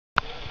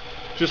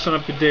just an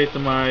update to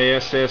my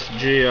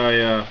SSG.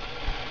 I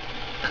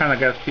kind of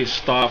got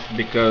pissed off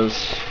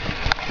because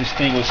this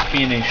thing was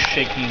spinning,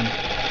 shaking.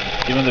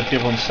 Even the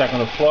people on the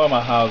second floor of my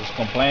house was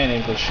complaining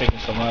because it was shaking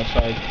so much.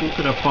 So I took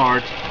it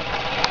apart,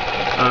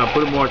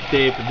 put more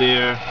tape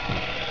there,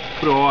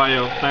 put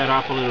oil, tie it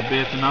up a little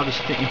bit, and now this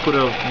thing, put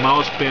a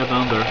mouse pad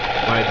under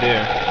right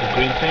there, the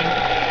green thing,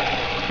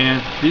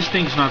 and this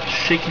thing's not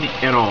shaking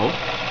at all.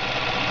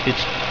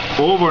 It's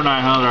over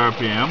 900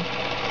 RPM.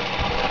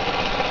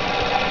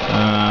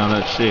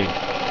 Let's see, I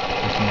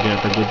can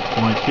get a good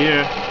point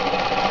here.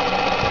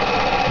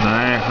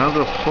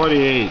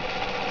 948.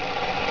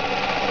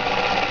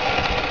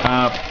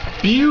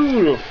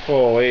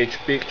 Beautiful H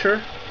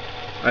picture.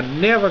 I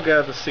never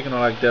got a signal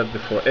like that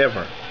before,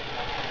 ever.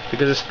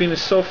 Because the spin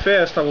is so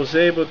fast, I was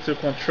able to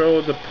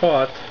control the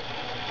pot,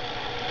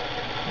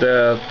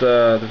 the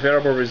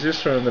variable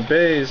resistor and the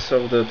base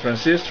of the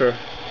transistor,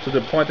 to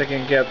the point I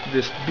can get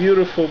this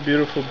beautiful,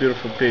 beautiful,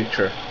 beautiful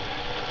picture.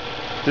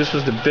 This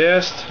was the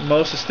best,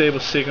 most stable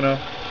signal,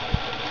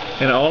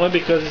 and only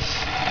because it's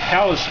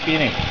hell is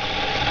spinning.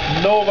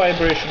 No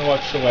vibration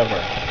whatsoever.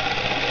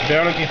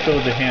 Barely can feel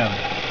the hand.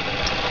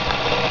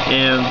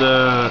 And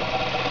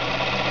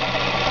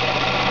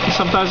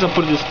sometimes I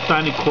put this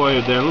tiny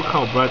coil there. Look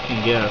how bright it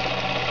can get.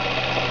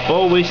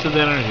 All wasted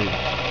energy.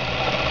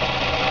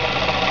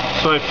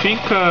 So I think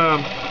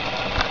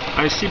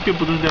I see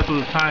people doing that all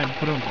the time.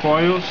 Put on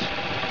coils,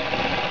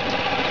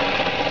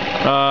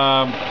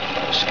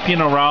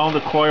 spin around the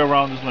coil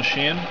around this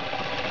machine.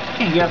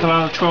 You can get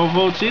around 12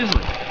 volts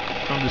easily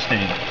from this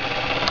thing.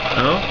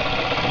 You know?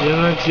 Here's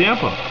an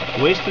example.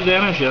 Wasted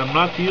energy. I'm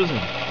not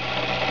using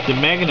the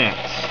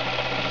magnets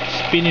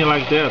spinning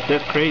like that.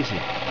 That crazy.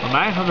 On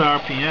 900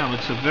 RPM,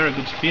 it's a very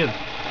good speed.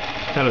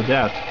 Tell you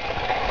that.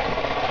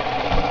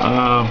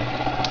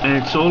 And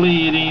it's only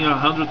eating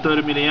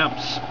 130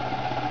 milliamps.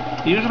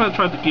 Usually I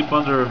try to keep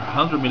under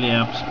 100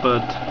 milliamps,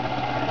 but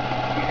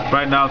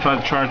right now I'm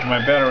trying to charge my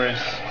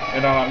batteries.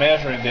 And I'm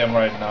measuring them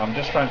right now. I'm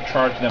just trying to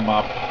charge them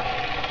up.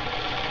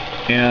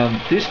 And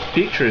this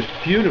picture is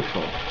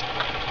beautiful.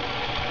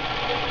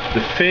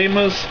 The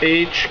famous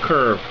H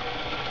curve.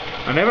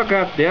 I never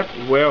got that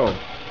well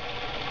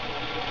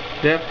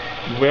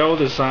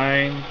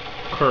designed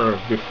curve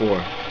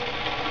before.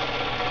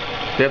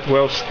 That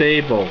well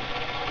stable.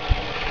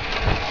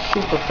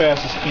 Super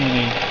fast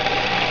spinning.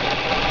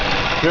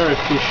 Very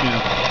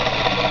efficient.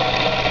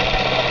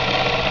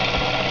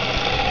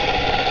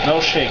 No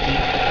shaking.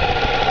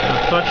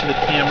 I'm touching the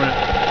camera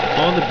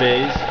on the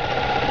base.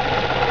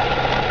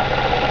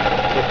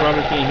 So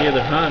probably can hear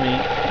the humming.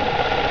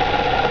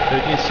 You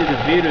can see the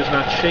video is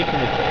not shaking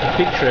the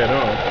picture at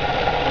all.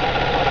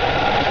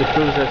 So it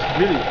proves that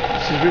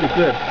this is really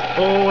good.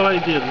 Oh, what I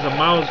did is a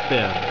mouse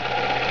pad.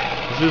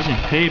 I was using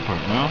paper,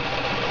 no?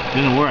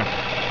 Didn't work.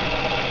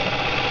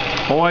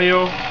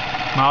 Oil,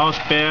 mouse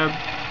pad,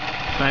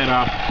 tie it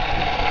up.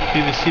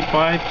 PVC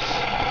pipes,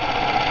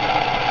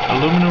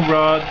 aluminum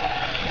rod.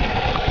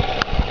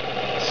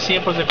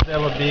 Simple as it could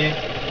ever be.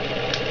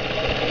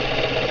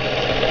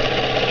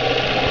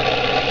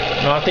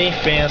 Nothing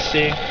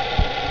fancy.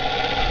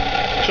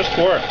 Just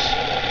works.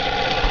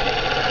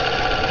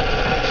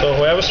 So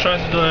whoever's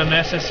trying to do an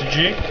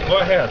SSG, go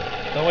ahead.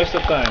 Don't waste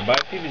your time. Buy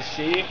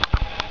PVC.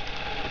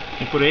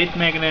 You put 8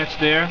 magnets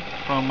there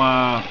from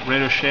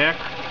Radio Shack.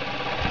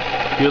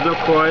 Build a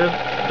coil.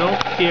 Don't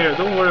care.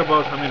 Don't worry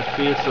about how many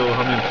feet or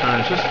how many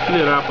turns. Just fill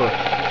it up a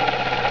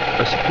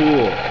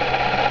spool.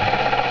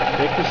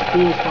 Take the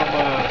spool from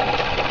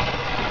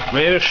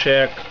Radio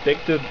Shack.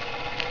 Take the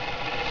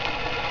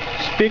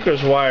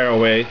speakers wire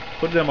away.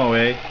 Put them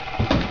away.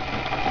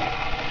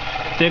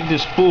 Take the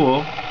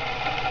spool,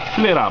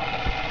 fill it up.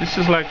 This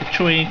is like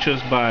 2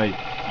 inches by,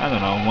 I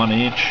don't know, 1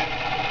 inch.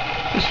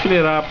 Just fill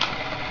it up.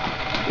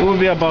 It will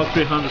be about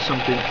 300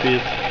 something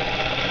feet.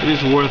 It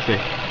is worth it.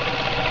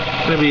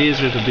 It's going to be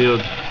easier to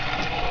build.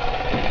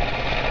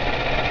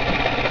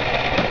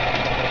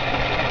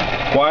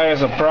 Wire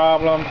is a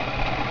problem.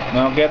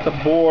 Now get the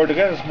board.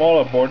 Get a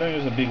smaller board. Don't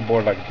use a big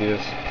board like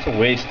this. It's a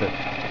wasted.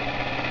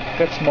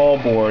 Get small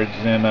boards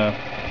and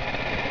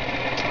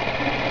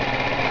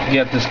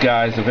get these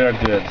guys. They're very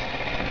good.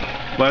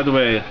 By the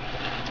way,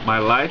 my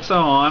lights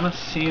are on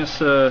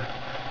since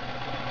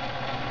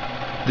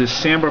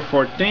December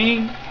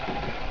 14.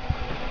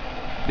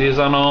 These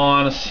are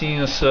on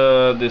since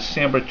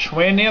December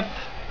 20th.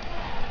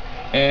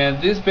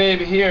 And this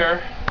baby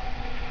here,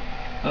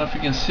 I don't know if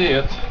you can see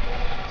it,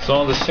 it's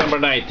on December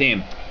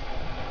 19th.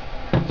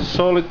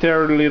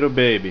 Solitary little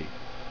baby.